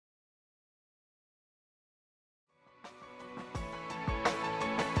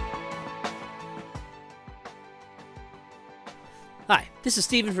This is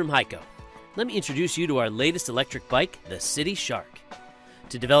Steven from Hiko. Let me introduce you to our latest electric bike, the City Shark.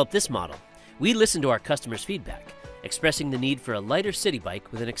 To develop this model, we listened to our customers' feedback, expressing the need for a lighter city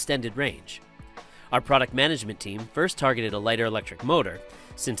bike with an extended range. Our product management team first targeted a lighter electric motor,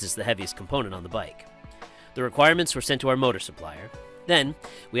 since it's the heaviest component on the bike. The requirements were sent to our motor supplier. Then,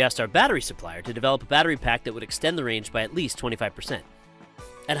 we asked our battery supplier to develop a battery pack that would extend the range by at least 25%.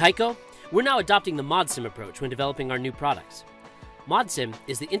 At Hiko, we're now adopting the ModSim approach when developing our new products. ModSim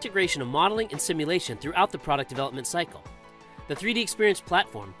is the integration of modeling and simulation throughout the product development cycle. The 3DEXPERIENCE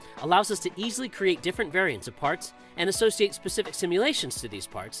platform allows us to easily create different variants of parts and associate specific simulations to these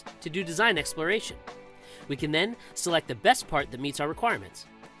parts to do design exploration. We can then select the best part that meets our requirements.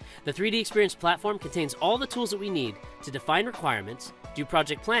 The 3DEXPERIENCE platform contains all the tools that we need to define requirements, do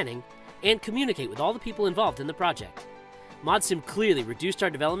project planning, and communicate with all the people involved in the project. ModSim clearly reduced our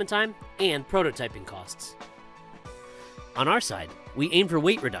development time and prototyping costs. On our side, we aim for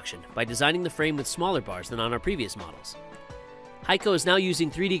weight reduction by designing the frame with smaller bars than on our previous models. Hiko is now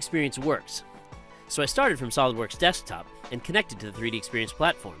using 3DEXPERIENCE Works, so I started from SolidWorks Desktop and connected to the 3DEXPERIENCE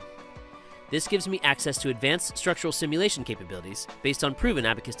platform. This gives me access to advanced structural simulation capabilities based on proven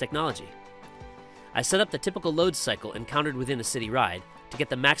Abacus technology. I set up the typical load cycle encountered within a city ride to get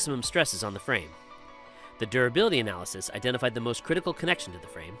the maximum stresses on the frame. The durability analysis identified the most critical connection to the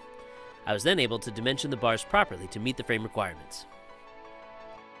frame. I was then able to dimension the bars properly to meet the frame requirements.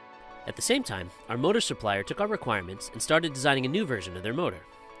 At the same time, our motor supplier took our requirements and started designing a new version of their motor.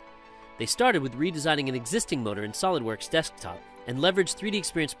 They started with redesigning an existing motor in SolidWorks Desktop and leveraged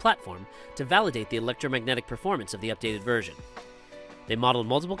 3DEXPERIENCE platform to validate the electromagnetic performance of the updated version. They modeled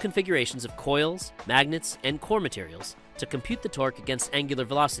multiple configurations of coils, magnets, and core materials to compute the torque against angular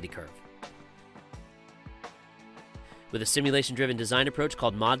velocity curve. With a simulation-driven design approach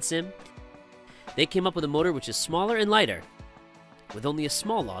called ModSim, they came up with a motor which is smaller and lighter, with only a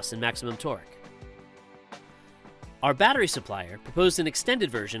small loss in maximum torque. Our battery supplier proposed an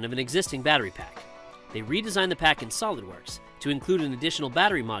extended version of an existing battery pack. They redesigned the pack in SolidWorks to include an additional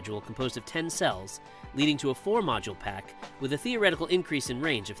battery module composed of 10 cells, leading to a 4-module pack with a theoretical increase in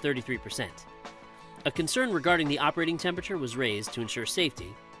range of 33%. A concern regarding the operating temperature was raised to ensure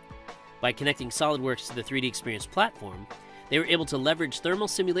safety. By connecting SolidWorks to the 3DEXPERIENCE platform, they were able to leverage thermal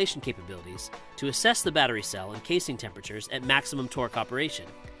simulation capabilities to assess the battery cell and casing temperatures at maximum torque operation.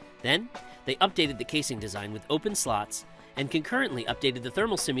 Then, they updated the casing design with open slots and concurrently updated the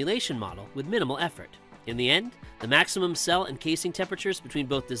thermal simulation model with minimal effort. In the end, the maximum cell and casing temperatures between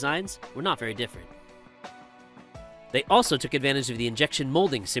both designs were not very different. They also took advantage of the injection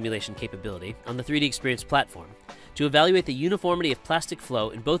molding simulation capability on the 3DEXPERIENCE platform to evaluate the uniformity of plastic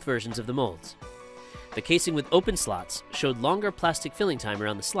flow in both versions of the molds. The casing with open slots showed longer plastic filling time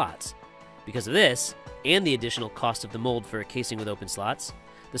around the slots. Because of this, and the additional cost of the mold for a casing with open slots,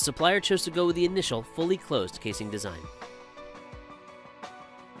 the supplier chose to go with the initial fully closed casing design.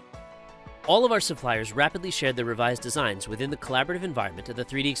 All of our suppliers rapidly shared their revised designs within the collaborative environment of the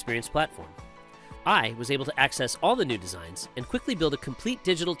 3DEXPERIENCE platform. I was able to access all the new designs and quickly build a complete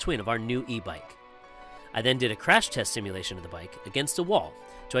digital twin of our new e-bike. I then did a crash test simulation of the bike against a wall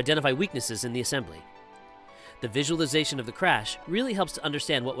to identify weaknesses in the assembly. The visualization of the crash really helps to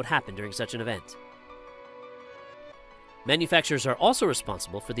understand what would happen during such an event. Manufacturers are also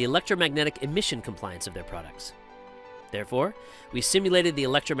responsible for the electromagnetic emission compliance of their products. Therefore, we simulated the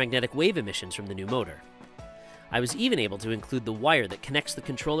electromagnetic wave emissions from the new motor. I was even able to include the wire that connects the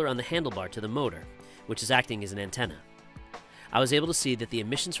controller on the handlebar to the motor, which is acting as an antenna. I was able to see that the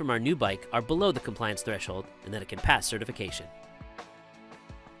emissions from our new bike are below the compliance threshold and that it can pass certification.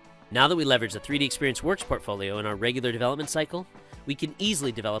 Now that we leverage the 3DEXPERIENCE Works portfolio in our regular development cycle, we can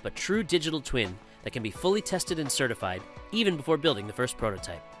easily develop a true digital twin that can be fully tested and certified even before building the first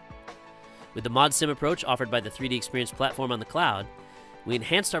prototype. With the ModSim approach offered by the 3DEXPERIENCE platform on the cloud, we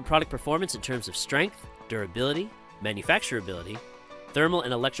enhanced our product performance in terms of strength, durability, manufacturability, thermal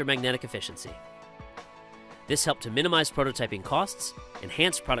and electromagnetic efficiency. This helped to minimize prototyping costs,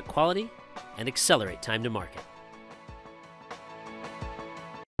 enhance product quality, and accelerate time to market.